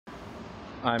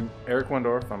I'm Eric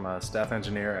Wendorf. I'm a staff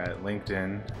engineer at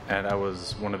LinkedIn, and I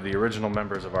was one of the original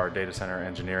members of our data center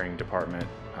engineering department,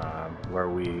 where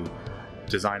we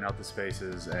design out the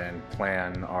spaces and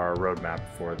plan our roadmap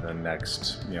for the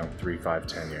next 3, 5,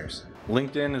 10 years.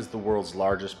 LinkedIn is the world's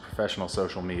largest professional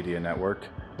social media network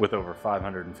with over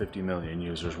 550 million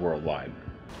users worldwide.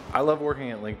 I love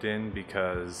working at LinkedIn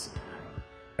because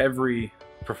every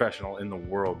professional in the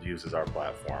world uses our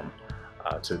platform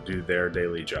to do their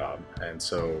daily job, and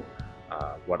so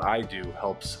what I do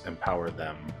helps empower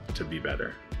them to be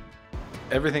better.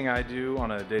 Everything I do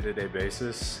on a day-to-day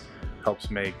basis helps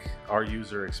make our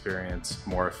user experience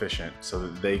more efficient so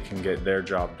that they can get their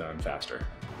job done faster.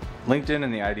 LinkedIn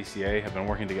and the IDCA have been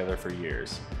working together for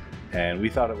years, and we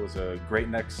thought it was a great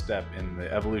next step in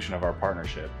the evolution of our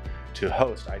partnership to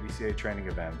host IDCA training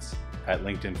events at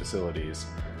LinkedIn facilities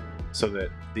so that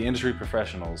the industry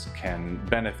professionals can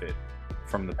benefit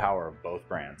from the power of both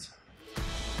brands.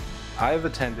 I have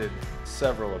attended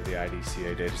several of the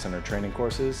IDCA data center training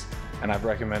courses, and I've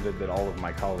recommended that all of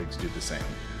my colleagues do the same,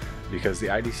 because the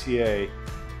IDCA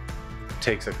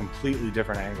takes a completely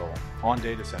different angle on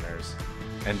data centers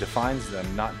and defines them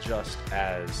not just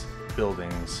as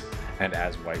buildings and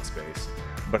as white space,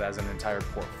 but as an entire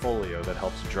portfolio that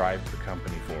helps drive the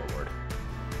company forward.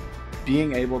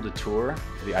 Being able to tour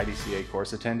the IDCA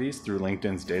course attendees through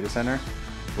LinkedIn's data center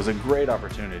was a great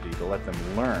opportunity to let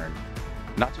them learn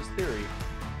not just theory,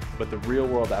 but the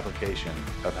real-world application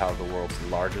of how the world's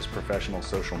largest professional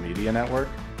social media network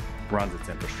runs its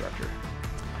infrastructure.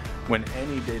 When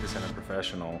any data center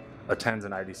professional attends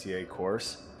an IDCA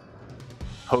course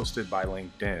hosted by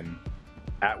LinkedIn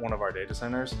at one of our data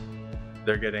centers,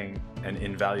 they're getting an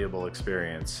invaluable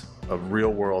experience of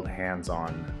real-world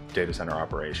hands-on data center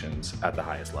operations at the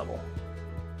highest level.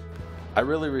 I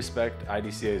really respect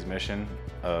IDCA's mission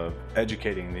of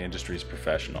educating the industry's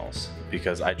professionals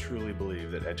because I truly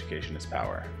believe that education is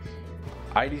power.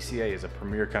 IDCA is a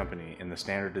premier company in the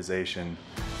standardization,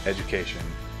 education,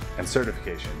 and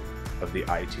certification of the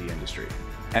IT industry,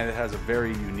 and it has a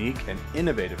very unique and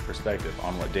innovative perspective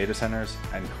on what data centers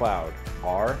and cloud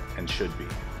are and should be.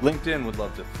 LinkedIn would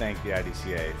love to thank the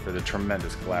IDCA for the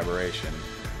tremendous collaboration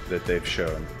that they've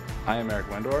shown. I am Eric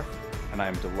Wendorf, and I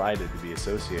am delighted to be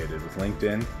associated with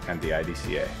LinkedIn and the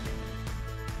IDCA.